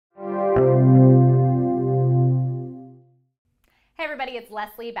everybody, it's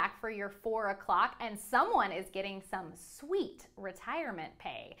Leslie back for your 4 o'clock, and someone is getting some sweet retirement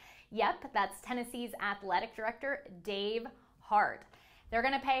pay. Yep, that's Tennessee's athletic director, Dave Hart. They're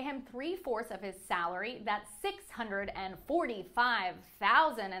going to pay him 3/4 of his salary, that's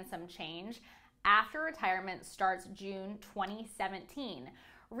 $645,000 and some change, after retirement starts June 2017.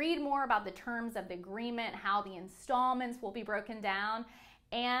 Read more about the terms of the agreement, how the installments will be broken down,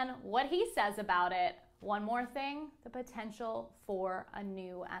 and what he says about it. One more thing, the potential for a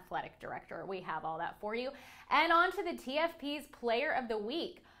new athletic director. We have all that for you. And on to the TFP's Player of the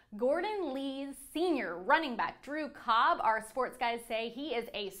Week. Gordon Lee's senior running back, Drew Cobb. Our sports guys say he is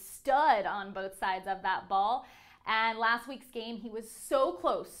a stud on both sides of that ball. And last week's game, he was so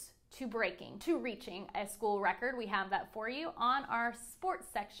close to reaching a school record. We have that for you on our sports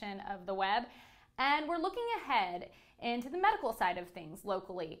section of the web. And we're looking ahead into the medical side of things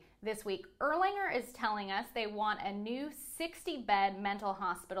locally this week. Erlanger is telling us they want a new 60-bed mental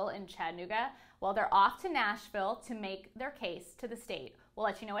hospital in Chattanooga. Well, they're off to Nashville to make their case to the state. We'll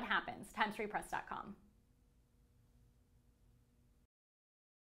let you know what happens. Times3press.com.